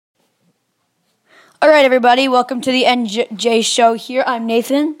All right, everybody, welcome to the NJ Show here. I'm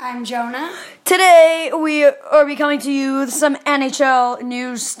Nathan. I'm Jonah. Today, we are coming to you with some NHL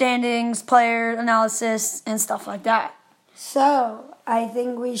news, standings, player analysis, and stuff like that. So, I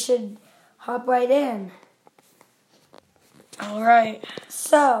think we should hop right in. All right.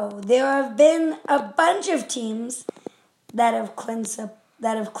 So, there have been a bunch of teams that have clinched a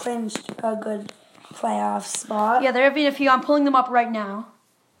good playoff spot. Yeah, there have been a few. I'm pulling them up right now.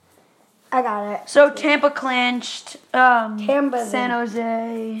 I got it. So, Tampa clinched. Tampa. San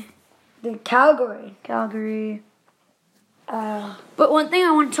Jose. The Calgary. But one thing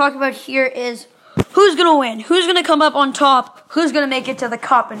I want to talk about here is who's going to win? Who's going to come up on top? Who's going to make it to the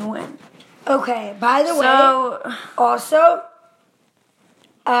cup and win? Okay, by the way, also,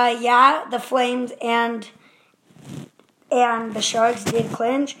 the Flames and the Sharks did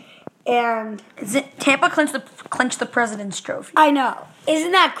clinch, and Tampa clinched the President's Trophy. I know.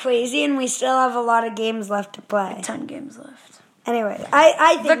 Isn't that crazy? And we still have a lot of games left to play. 10 games left. Anyway,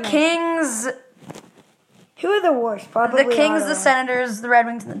 I think the Kings. Who are the worst? Probably the Kings, Ottawa. the Senators, the Red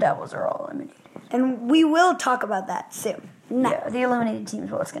Wings, and the Devils are all eliminated. And we will talk about that soon. Now. Yeah, the eliminated teams.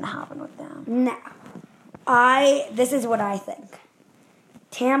 What's going to happen with them? Now, this is what I think.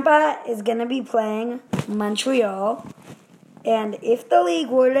 Tampa is going to be playing Montreal, and if the league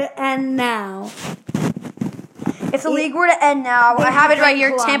were to end now. If the league were to end now, I have it right here.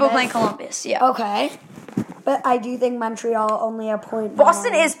 Columbus. Tampa playing Columbus. Yeah. Okay. But I do think Montreal only a point.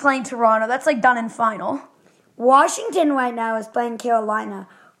 Boston is playing Toronto. That's like done in final. Washington right now is playing Carolina.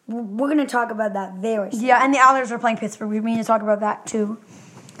 We're going to talk about that very soon. Yeah, and the Islanders are playing Pittsburgh. We need to talk about that too.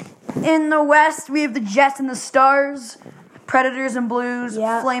 In the West, we have the Jets and the Stars, Predators and Blues,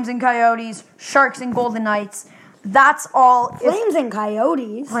 Flames and Coyotes, Sharks and Golden Knights. That's all. Flames and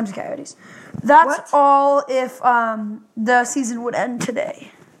Coyotes. Flames and Coyotes. That's all if the season would end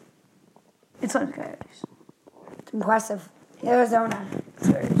today. It's Flames and Coyotes. It's impressive. Arizona.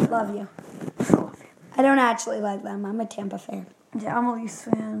 Love you. I don't actually like them. I'm a Tampa fan. Yeah, I'm a Leafs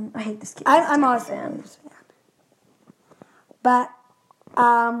fan. I hate this game. I'm also a Leafs fan. But,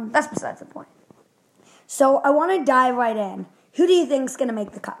 that's besides the point. So, I want to dive right in. Who do you think is going to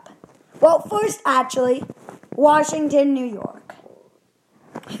make the cup? Well, first, actually, Washington, New York.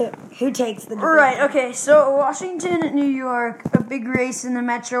 Who takes the division? Right, okay, so Washington, New York, a big race in the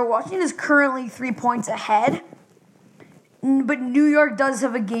Metro. Washington is currently 3 points ahead, but New York does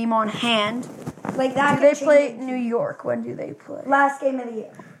have a game on hand. Like that. Do they play New York? When do they play? Last game of the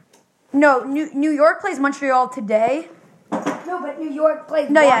year. No, New York plays Montreal today. No, but New York plays.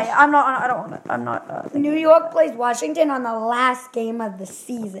 No, yeah, I'm not. New York plays Washington on the last game of the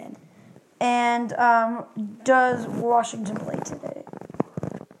season. And does Washington play today?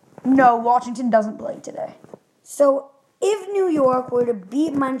 No, Washington doesn't play today. So if New York were to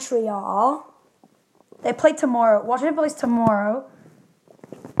beat Montreal, they play tomorrow. Washington plays tomorrow.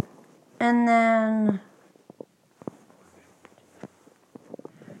 And then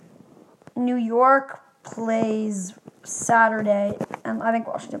New York plays Saturday, and I think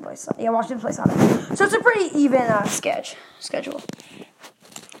Washington plays Saturday. Yeah, Washington plays Saturday. So it's a pretty even schedule.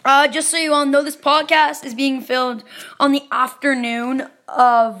 Just so you all know, this podcast is being filmed on the afternoon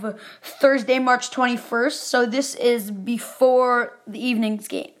of Thursday, March 21st. So this is before the evening's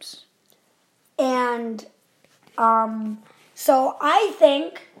games. And so I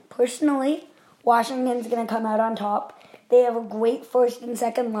think, personally, Washington's going to come out on top. They have a great first and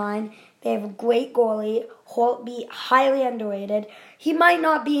second line. They have a great goalie. Holtby, highly underrated. He might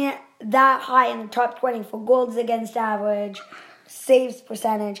not be that high in the top 20 for goals against average, saves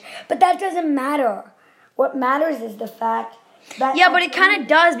percentage, but that doesn't matter. What matters is the fact that... Yeah, but it kind of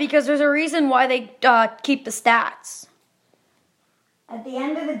does, because there's a reason why they keep the stats. At the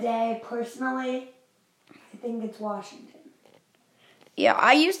end of the day, personally, I think it's Washington. Yeah,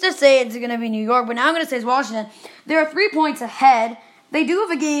 I used to say it's going to be New York, but now I'm going to say it's Washington. They're 3 points ahead. They do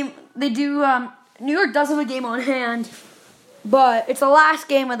have a game. New York does have a game on hand, but it's the last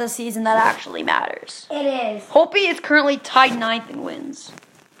game of the season that actually matters. It is. Holtby is currently tied 9th in wins.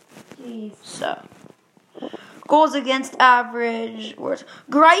 Jeez. So, goals against average.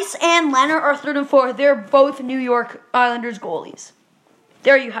 Grice and Leonard are 3rd and 4th. They're both New York Islanders goalies.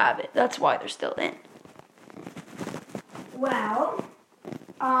 There you have it. That's why they're still in. Well,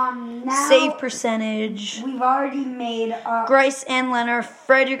 now... Save percentage. We've already made... Grice and Leonard.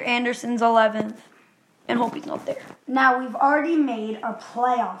 Frederick Anderson's 11th. And Holtby's not there. Now, we've already made a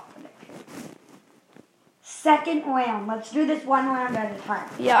playoff prediction. Second round. Let's do this one round at a time.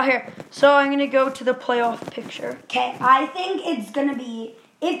 Yeah, here. So I'm going to go to the playoff picture. Okay, I think it's going to be,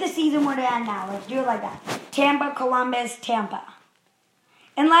 if the season were to end now, let's do it like that. Tampa, Columbus, Tampa.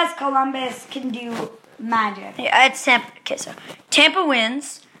 Unless Columbus can do magic. Yeah, it's Tampa. Okay, so Tampa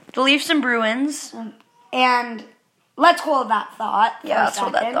wins. The Leafs and Bruins. And let's hold that thought. Yeah, let's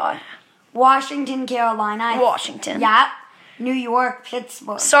hold that second. thought. Washington, Carolina. Washington. Yeah. New York,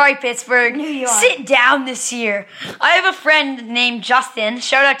 Pittsburgh. Sorry, Pittsburgh. New York. Sit down this year. I have a friend named Justin.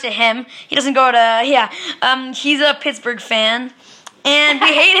 Shout out to him. He doesn't go to, he's a Pittsburgh fan. And we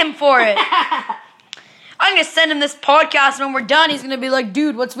hate him for it. I'm going to send him this podcast when we're done. He's going to be like,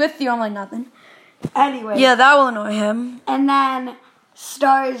 dude, what's with you? I'm like, nothing. Anyway. Yeah, that will annoy him. And then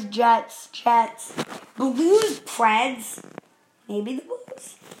Stars, Jets. Blues, Preds. Maybe the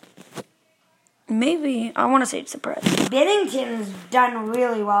Blues. Maybe. I want to say it's the Preds. Binnington's done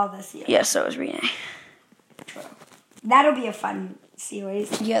really well this year. Yeah, so is Renee. True. That'll be a fun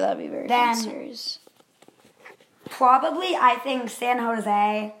series. Yeah, that'd be a very fun series. Probably, I think San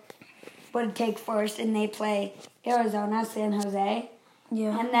Jose would take first, and they play Arizona, San Jose.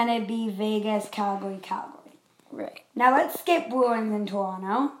 Yeah. And then it'd be Vegas, Calgary. Right. Now let's skip Bruins in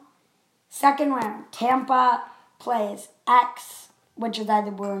Toronto. Second round, Tampa plays X, which is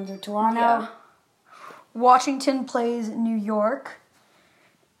either Bruins or Toronto. Yeah. Washington plays New York.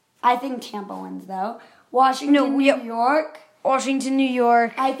 I think Tampa wins, though. Washington, New York. Washington, New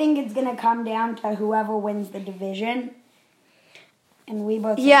York. I think it's going to come down to whoever wins the division. And we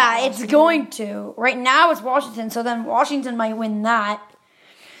both. Yeah, it's going to. Right now it's Washington, so then Washington might win that.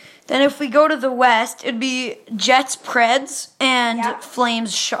 Then if we go to the West, it'd be Jets, Preds, and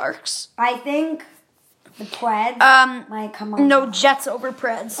Flames, Sharks. I think the Preds might come on. No, Jets over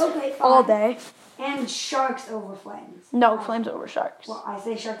Preds. Okay, fine. All day. And Sharks over Flames. No, Flames over Sharks. Well, I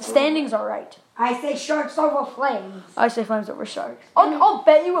say Sharks Standings are right. I say Sharks over Flames. I say Flames over Sharks. I'll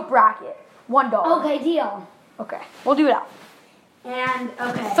bet you a bracket. $1. Okay, deal. Okay, we'll do that. And,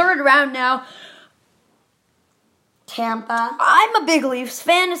 okay. Third round now. Tampa. I'm a big Leafs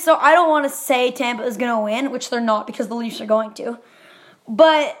fan, so I don't want to say Tampa is going to win, which they're not because the Leafs are going to.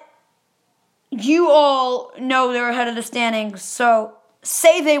 But you all know they're ahead of the standings, so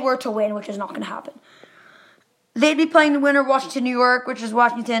say they were to win, which is not going to happen. They'd be playing the winner, Washington, New York, which is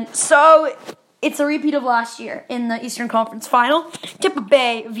Washington. So it's a repeat of last year in the Eastern Conference Final. Tampa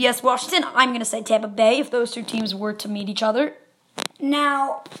Bay vs. Washington. I'm going to say Tampa Bay if those two teams were to meet each other.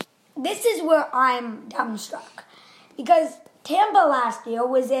 Now, this is where I'm dumbstruck. Because Tampa last year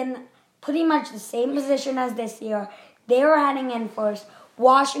was in pretty much the same position as this year. They were heading in first.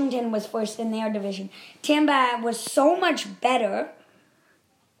 Washington was first in their division. Tampa was so much better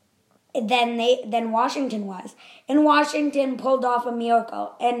than Washington was. And Washington pulled off a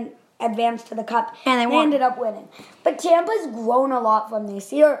miracle and advanced to the Cup. And they won. Ended up winning. But Tampa's grown a lot from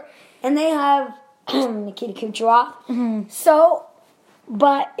this year. And they have Nikita Kucherov. Mm-hmm. So,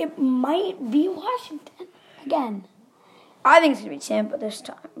 but it might be Washington again. I think it's going to be Tampa this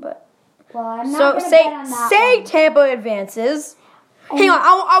time, but... Well, I'm not going to bet on that say one. Tampa advances. Hang on,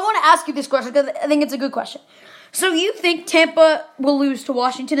 I want to ask you this question because I think it's a good question. So you think Tampa will lose to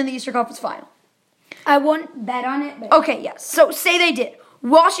Washington in the Eastern Conference Final? I won't bet on it, but... Okay, yes. So say they did.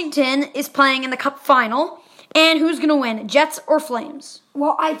 Washington is playing in the Cup Final, and who's going to win, Jets or Flames?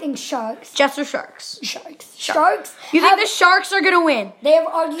 Well, I think Sharks. Jets or Sharks? Sharks. You think the Sharks are going to win? They have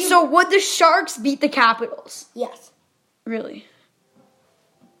argued... So would the Sharks beat the Capitals? Yes. Really?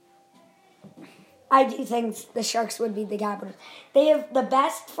 I do think the Sharks would beat the Capitals. They have the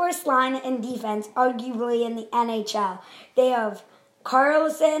best first line in defense, arguably in the NHL. They have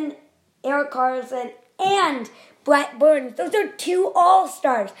Erik Karlsson, and Brett Burns. Those are two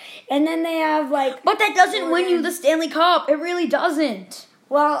all-stars. And then they have, But that doesn't win you the Stanley Cup. It really doesn't.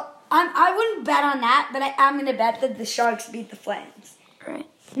 Well, I wouldn't bet on that, but I'm going to bet that the Sharks beat the Flames. Right.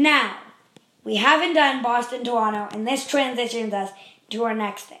 Now, we haven't done Boston-Toronto, and this transitions us to our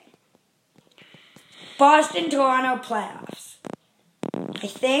next thing. Boston-Toronto playoffs. I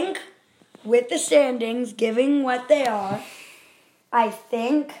think, with the standings, giving what they are, I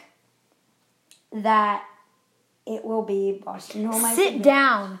think that it will be Boston. Sit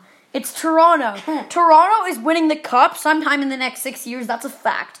down. It's Toronto. Toronto is winning the Cup sometime in the next 6 years. That's a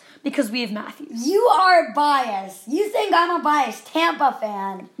fact. Because we have Matthews. You are biased. You think I'm a biased Tampa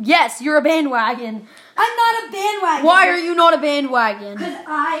fan. Yes, you're a bandwagon. I'm not a bandwagon. Why are you not a bandwagon? Because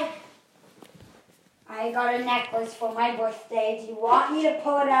I got a necklace for my birthday. Do you want me to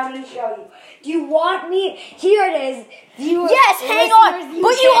pull it out and show you? Do you want me? Here it is. Yes, hang on.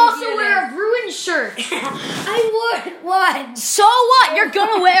 But you also wear a Bruins shirt. I wore one. So what? You're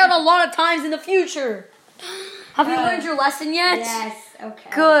going to wear it a lot of times in the future. Have you learned your lesson yet? Yes. Okay.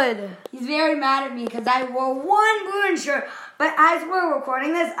 Good. He's very mad at me because I wore one Bruins shirt. But as we're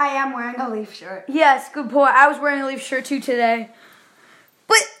recording this, I am wearing a Leaf shirt. Yes, good point. I was wearing a Leaf shirt too today.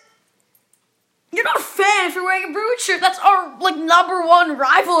 banned for wearing a Bruins shirt. That's our number one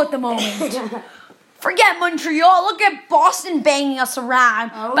rival at the moment. Forget Montreal. Look at Boston banging us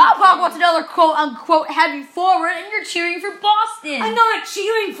around. Okay. Babcock wants another quote-unquote heavy forward, and you're cheering for Boston. I'm not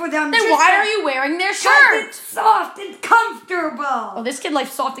cheering for them. Then why are you wearing their It's shirt? soft and comfortable. Oh, this kid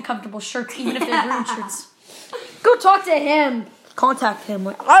likes soft and comfortable shirts, even if they're Bruins shirts. Go talk to him. Contact him.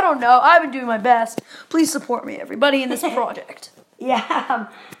 I don't know. I've been doing my best. Please support me, everybody, in this project. Yeah,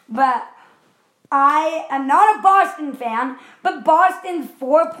 but I am not a Boston fan, but Boston's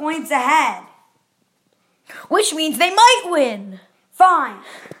 4 points ahead. Which means they might win. Fine.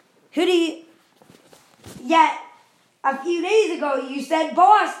 Yet, a few days ago, you said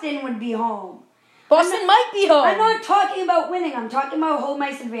Boston would be home. Boston might be home. I'm not talking about winning. I'm talking about home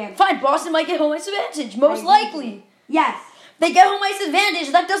ice advantage. Fine, Boston might get home ice advantage, most likely. Yes. They get home ice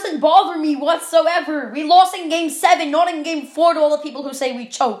advantage. That doesn't bother me whatsoever. We lost in Game 7, not in Game 4 to all the people who say we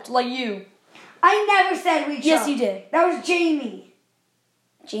choked, like you. I never said we choked. Yes, you did. That was Jamie.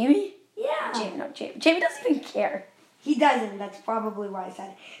 Jamie? Yeah. Jamie. Jamie doesn't even care. He doesn't. That's probably why I said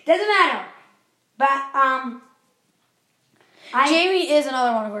it. Doesn't matter. But, Jamie is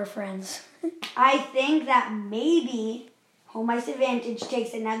another one of our friends. I think that maybe home ice advantage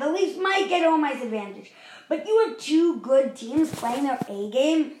takes it. Now, the Leafs might get home ice advantage. But you have two good teams playing their A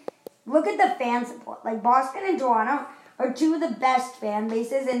game. Look at the fan support. Like, Boston and Toronto are two of the best fan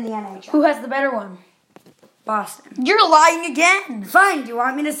bases in the NHL. Who has the better one? Boston. You're lying again. Fine. Do you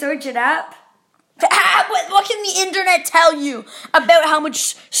want me to search it up? What can the internet tell you about how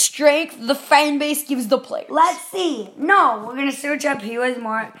much strength the fan base gives the players? Let's see. No, we're going to search up who has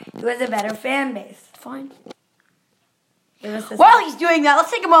a better fan base. Fine. Give us this While he's doing that,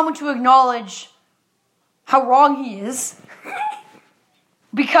 let's take a moment to acknowledge how wrong he is.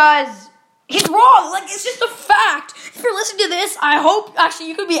 Because he's wrong. Like, it's just a fact. If you're listening to this, I hope, actually,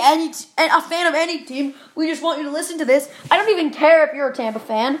 you could be a fan of any team. We just want you to listen to this. I don't even care if you're a Tampa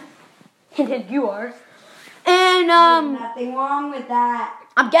fan. Hint, you are. And, There's nothing wrong with that.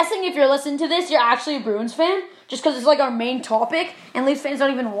 I'm guessing if you're listening to this, you're actually a Bruins fan, just because it's like our main topic, and Leafs fans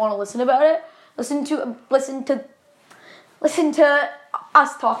don't even want to listen about it. Listen to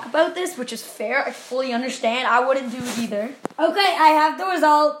us talk about this, which is fair. I fully understand. I wouldn't do it either. Okay, I have the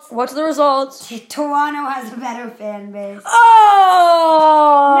results. What's the results? Toronto has a better fan base.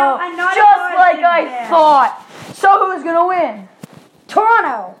 Oh! No, I'm not a just Boston like I fan. thought. So who's gonna win?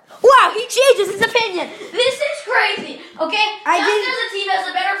 Toronto. Wow, he changes his opinion. This is crazy. Okay, I just didn't- because a team has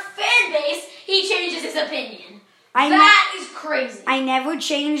a better fan base, he changes his opinion. I That is crazy. I never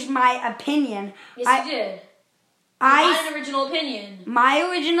changed my opinion. Yes, you did. I My original opinion. My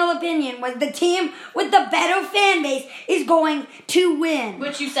original opinion was the team with the better fan base is going to win.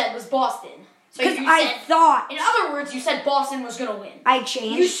 Which you said was Boston. So Because you I said, thought in other words, you said Boston was going to win. I You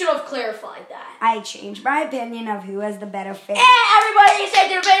changed. should have clarified that. I changed my opinion of who has the better fan. Everybody say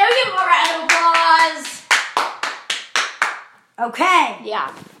their opinion. Give them a round of applause. Okay,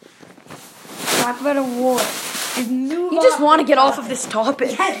 Yeah. talk about awards. You just want to get off of this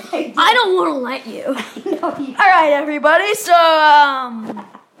topic. Yes, I do. I don't want to let you. No, you- All right, everybody. So,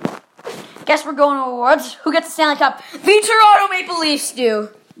 guess we're going to awards. Who gets the Stanley Cup? The Toronto Maple Leafs do.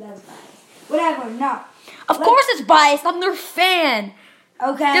 That's fine. Whatever. No. Of course it's biased. I'm their fan.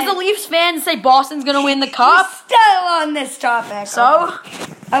 Okay. Does the Leafs fans say Boston's going to win the cup? We're still on this topic. So?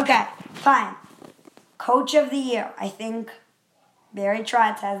 Okay, fine. Coach of the year. I think Barry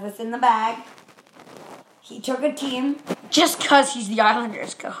Trotz has this in the bag. He took a team. Just because he's the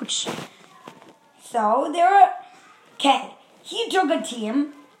Islanders coach. So there are. Okay, he took a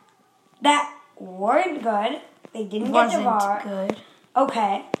team that weren't good. They didn't get Tavares. good.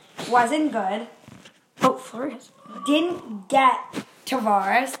 Okay, wasn't good. Oh, Fleury has. Didn't get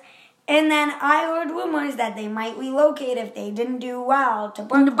Tavares. And then I heard rumors that they might relocate if they didn't do well to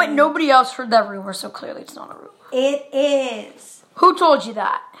Brooklyn. But nobody else heard that rumor, so clearly it's not a rumor. It is Who told you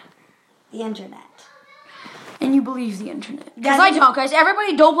that? the internet. And you believe the internet. Because I don't, guys.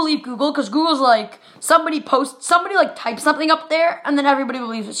 Everybody don't believe Google, because Google's like, somebody types something up there, and then everybody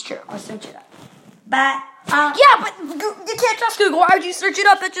believes it's true. I'll search it up. But Yeah, but you can't trust Google. Why would you search it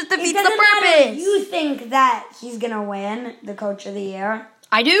up? That just defeats the doesn't matter if purpose. you think that he's gonna win the Coach of the Year.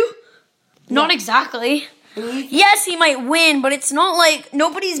 I do? Not exactly. Please. Yes, he might win, but it's not like,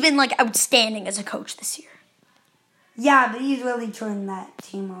 nobody's been like outstanding as a coach this year. Yeah, but he's really turned that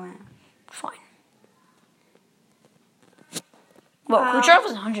team around. Fine. Well, Kucherov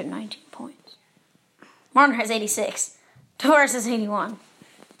has 119 points. Marner has 86. Tavares has 81.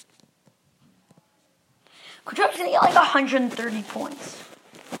 Kucherov's gonna get like 130 points.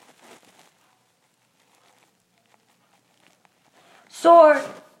 So,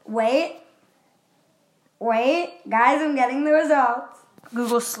 wait. Wait, guys, I'm getting the results.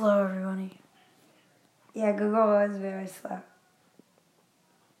 Google's slow, everybody. Yeah, Google was very slow.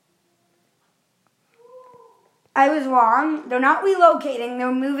 I was wrong. They're not relocating.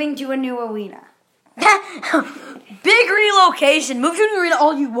 They're moving to a new arena. Big relocation. Move to a new arena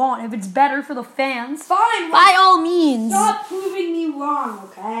all you want. If it's better for the fans, Fine. by all means. Stop proving me wrong,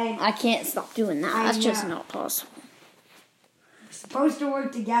 okay? I can't stop doing that. I That's just know. not possible. We're supposed to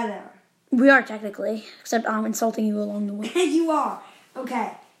work together. We are technically, except I'm insulting you along the way. You are.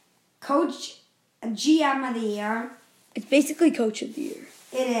 Okay. Coach, GM of the year. It's basically coach of the year.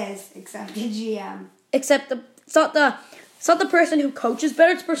 It is, except the GM. Except it's not the person who coaches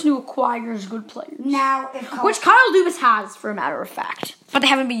better. It's the person who acquires good players. Now, if Which Kyle Dubas has, for a matter of fact, but they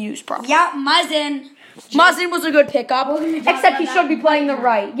haven't been used properly. Yeah, Muzzin. Muzzin was a good pickup, We're gonna talk except he about should be that playing the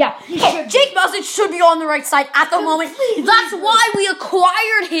right right. Yeah, He should be. Jake Muzzin should be on the right side at the moment. Completely That's agree. why we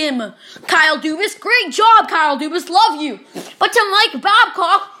acquired him, Kyle Dubas. Great job, Kyle Dubas. Love you. But to Mike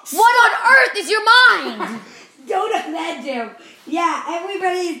Babcock, what on earth is your mind? Don't offend him. Yeah,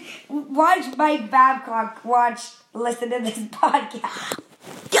 everybody watch Mike Babcock. Listen to this podcast.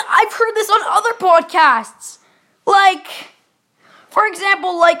 Yeah, I've heard this on other podcasts. Like, for example,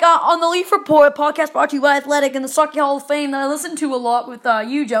 on the Leaf Report podcast brought to you by Athletic and the Soccer Hall of Fame that I listen to a lot with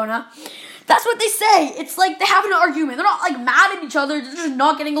you, Jonah. That's what they say. It's like they have an argument. They're not mad at each other. They're just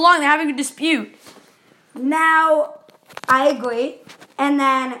not getting along. They're having a dispute. Now, I agree. And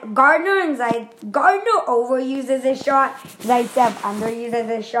then Gardner and Gardner overuses his shot. Zaitsev underuses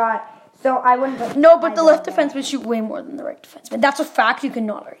his shot. So I wouldn't put No, but the either left of them. defenseman shoot way more than the right defenseman. That's a fact you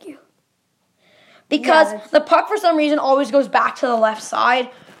cannot argue. Because Yeah, the puck, for some reason, always goes back to the left side.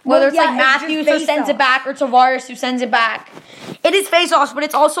 Whether it's yeah, it's Matthews just who sends it face-off. back or Tavares who sends it back. It is face-offs, but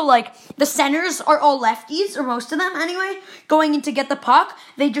it's also the centers are all lefties, or most of them anyway, going in to get the puck.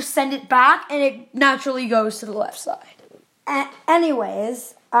 They just send it back, and it naturally goes to the left side.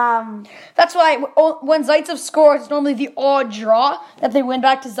 Anyways, That's why when Zaitsev scores, it's normally the odd draw that they win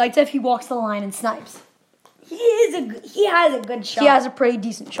back to Zaitsev. He walks the line and snipes. he has a good shot. He has a pretty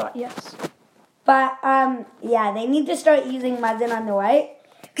decent shot, yes. But yeah, they need to start using Muzzin on the right.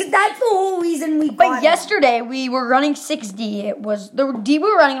 Because that's the whole reason we got But him. yesterday, we were running 6D. It was the D we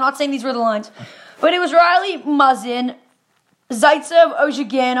were running. I'm not saying these were the lines. But it was Riley, Muzzin, Zaitsev,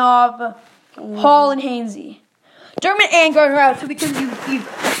 Ozhiganov, Hall, and Hainsey. Dermott and Gardner out, so we couldn't do either.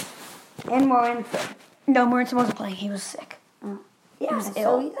 And Morinson. No, Morinson wasn't playing. He was sick. Yeah, was so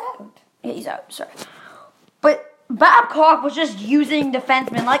ill. he's out. Yeah, he's out. Sorry. But Babcock was just using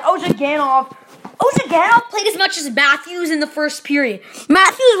defensemen like Ozhiganov. Ozhiganov played as much as Matthews in the first period.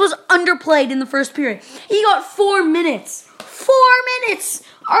 Matthews was underplayed in the first period. He got 4 minutes. 4 minutes!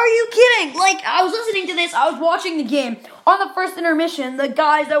 Are you kidding? I was listening to this. I was watching the game. On the first intermission, the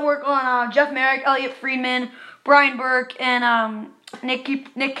guys that work on Jeff Merrick, Elliot Friedman, Brian Burke, and Nick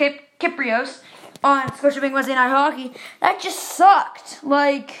Kiprios on Scotiabank Wednesday Night Hockey, that just sucked.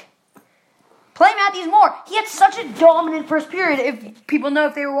 Play Matthews more. He had such a dominant first period. If people know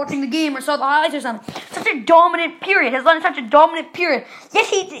if they were watching the game or saw the highlights or something, such a dominant period. Has done such a dominant period. Yet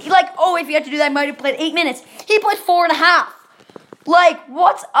if he had to do that, he might have played 8 minutes. He played 4.5.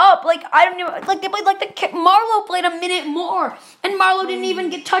 What's up? I don't know. They played Marlowe played a minute more, and Marlowe didn't even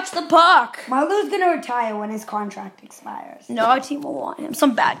touch the puck. Marlowe's going to retire when his contract expires. No, our team will want him.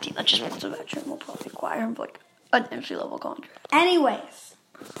 Some bad team that just wants a veteran will probably acquire him for an entry-level contract. Anyways,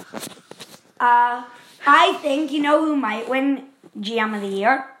 I think, you know who might win GM of the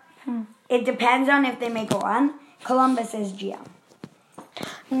year? It depends on if they make a run. Columbus is GM.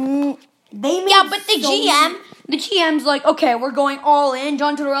 They made But the GM's okay, we're going all in.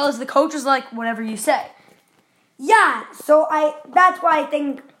 John Tortorella is the coach, is whatever you say. Yeah, so that's why I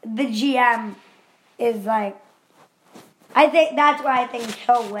think the GM is that's why I think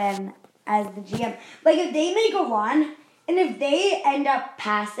he'll win as the GM. If they make a run, and if they end up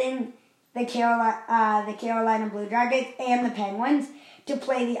passing the Carolina Blue Jackets and the Penguins to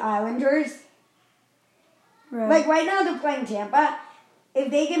play the Islanders, right now they're playing Tampa. If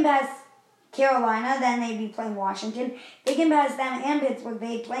they can pass Carolina, then they'd be playing Washington. They can pass them and Pittsburgh.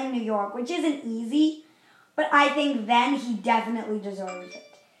 They play New York, which isn't easy. But I think then he definitely deserves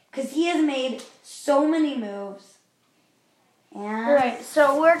it. Because he has made so many moves. And Alright,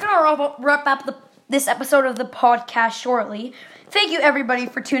 so we're going to wrap up this episode of the podcast shortly. Thank you, everybody,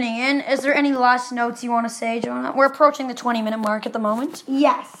 for tuning in. Is there any last notes you want to say, Jonah? We're approaching the 20-minute mark at the moment.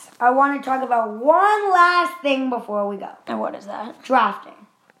 yes, I want to talk about one last thing before we go. And what is that? Drafting.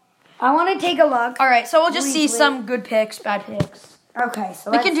 I want to take a look. Alright, so we'll just see Briefly. some good picks, bad picks. Okay,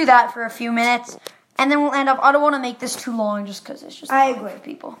 so We can do that for a few minutes. And then we'll end up. I don't want to make this too long just because it's just. I agree. For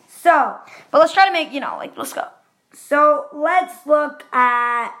people. So, But let's try to make, let's go. so let's look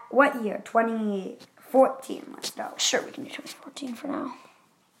at what year? 2014. Let's go. Sure, we can do 2014 for now.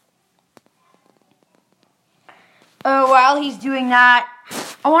 While he's doing that,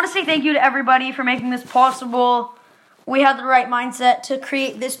 I want to say thank you to everybody for making this possible. We had the right mindset to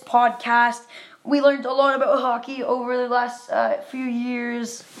create this podcast. We learned a lot about hockey over the last few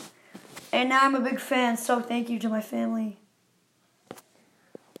years. And now I'm a big fan, so thank you to my family.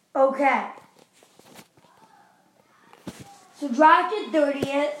 Okay. So drafted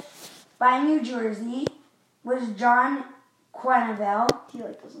 30th by New Jersey was John Quenneville. He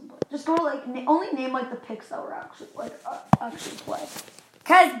doesn't play. Just go only name the picks that were actually play.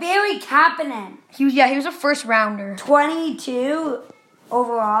 Cause Barry Kapanen, He was a first rounder. 22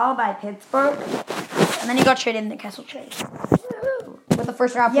 overall by Pittsburgh. And then he got traded in the Kessel trade. With the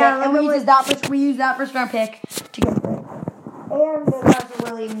first round pick. Yeah, And we used that first round pick to get rid. And there's also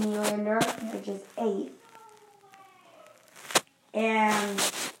William Nylander, which is 8. And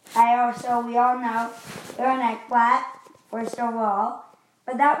we all know Aaron Ekblad, first overall.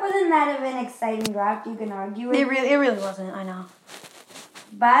 But that wasn't that of an exciting draft, you can argue with It really wasn't, I know.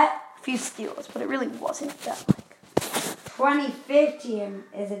 But A few steals, but it really wasn't that 2015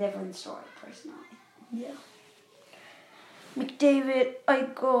 is a different story, personally. Yeah. McDavid,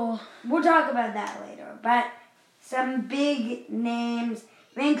 Eichel. We'll talk about that later. But some big names.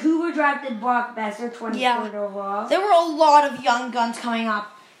 Vancouver drafted Brock Besser, 23rd overall. There were a lot of young guns coming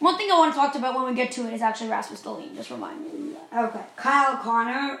up. One thing I want to talk about when we get to it is actually Rasmus Dahlin. Just remind me of that. Okay. Kyle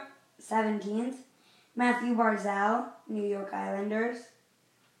Connor, 17th. Matthew Barzal, New York Islanders.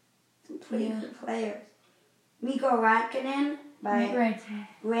 Some pretty good players. Mikko Rantanen by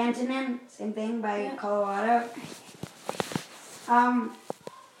Rantanen, same thing by Colorado. I'm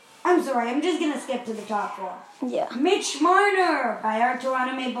sorry, I'm just gonna skip to the top 4. Yeah. Mitch Marner by our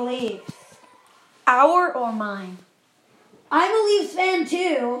Toronto Maple Leafs. Our or mine? I'm a Leafs fan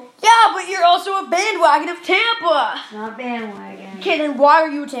too. Yeah, but you're also a bandwagon of Tampa. Not bandwagon. Okay, then why are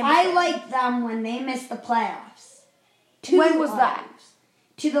you a Tampa I fan? liked them when they missed the playoffs. When was that?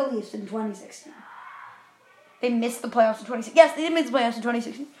 To the Leafs in 2016. They missed the playoffs in 2016. Yes, they did miss the playoffs in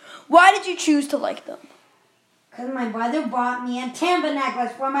 2016. Why did you choose to like them? Because my brother bought me a Tampa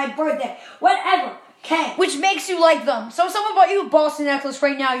necklace for my birthday. Whatever. Okay. Which makes you like them. So if someone bought you a Boston necklace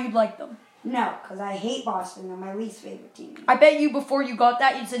right now, you'd like them. No, because I hate Boston. They're my least favorite team. I bet you before you got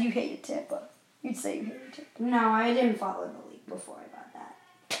that, you said you hated Tampa. You'd say you hated Tampa. No, I didn't follow the league before I got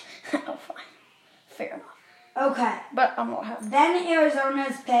that. Oh, fine. Fair enough. Okay. But I'm not happy. Then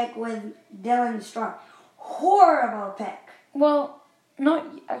Arizona's pick was Dylan Strong. Horrible pick. Well, not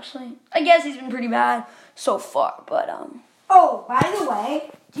actually. I guess he's been pretty bad so far, but Oh, by the way,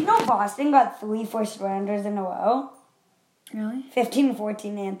 do you know Boston got 3 first-rounders in a row? Really? 15,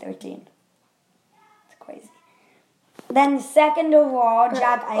 14, and 13. It's crazy. Then second overall,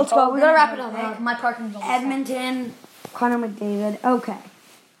 Jack Eichel. Let's go. We gotta wrap it up. My parking's almost done. Edmonton, Connor McDavid. Okay.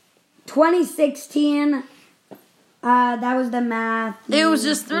 2016, that was the math. It was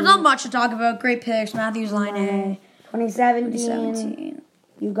just, there's not much to talk about. Great picks. Matthews Line 2017,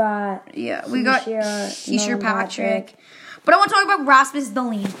 you got... Yeah, we got Heischer, Heischer Patrick. But I want to talk about Rasmus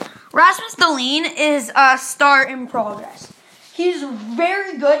Dahlin. Rasmus Dahlin is a star in progress. He's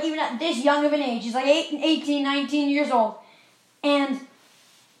very good even at this young of an age. He's like 18, 19 years old. And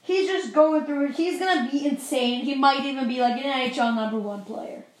he's just going through it. He's going to be insane. He might even be like an NHL #1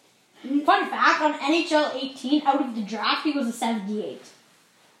 player. Fun fact, on NHL 18, out of the draft, he was a 78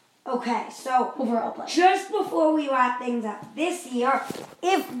 Okay, so overall player. just before we wrap things up, this year,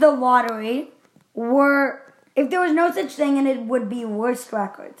 if the lottery were... If there was no such thing and it would be worst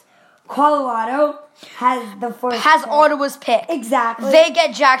records, Colorado has the first Has pick. Ottawa's pick. Exactly. They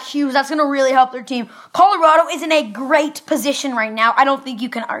get Jack Hughes. That's going to really help their team. Colorado is in a great position right now. I don't think you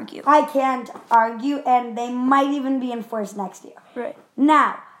can argue. I can't argue, and they might even be in first next year. Right.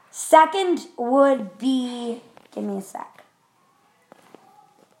 Now, second would be... Give me a sec.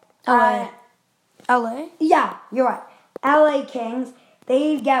 LA. LA? Yeah, you're right. LA Kings.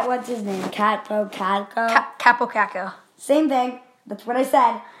 They get, what's his name? Capo. Capo Caco. Same thing. That's what I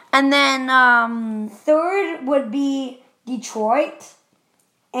said. And then, Third would be Detroit.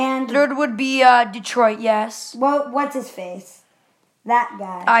 And, third would be Detroit, yes. well, what's his face? That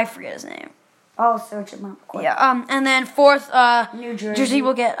guy. I forget his name. I'll search him up quick. Yeah, and then fourth, New Jersey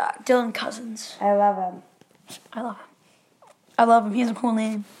will get Dylan Cousins. I love him. I love him. He has a cool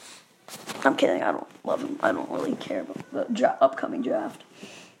name. I'm kidding. I don't love him. I don't really care about the upcoming draft.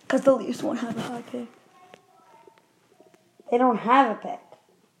 Because the Leafs won't have a high pick. They don't have a pick.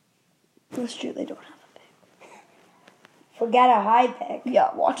 That's true. They don't have a pick. Forget a high pick.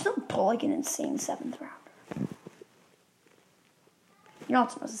 Yeah, watch them pull like an insane 7th rounder.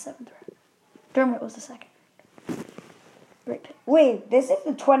 Johnson was the 7th rounder. Dermott was the 2nd. Great pick. Wait, this is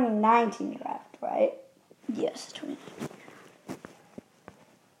the 2019 draft, right? Yes, 2019.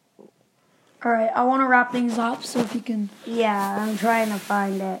 All right, I want to wrap things up. So if you can. Yeah, I'm trying to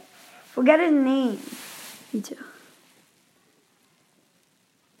find it. Forget his name. Me too.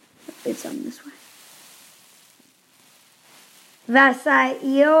 It's on this way.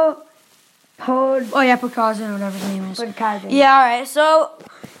 Vasail Oh yeah, Pokazin, whatever his name is. Podkazin. Yeah, all right. So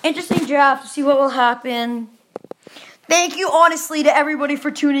interesting draft. See what will happen. Thank you, honestly, to everybody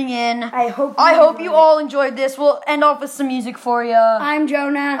for tuning in. I hope you all enjoyed this. We'll end off with some music for you. I'm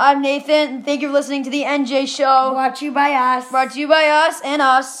Jonah. I'm Nathan, and thank you for listening to the NJ Show. Brought to you by us. Brought to you by us,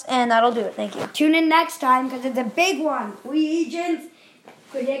 and that'll do it. Thank you. Tune in next time because it's a big one. Free agents,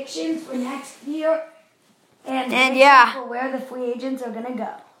 predictions for next year, and yeah. for where the free agents are going to go.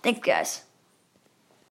 Thanks, guys.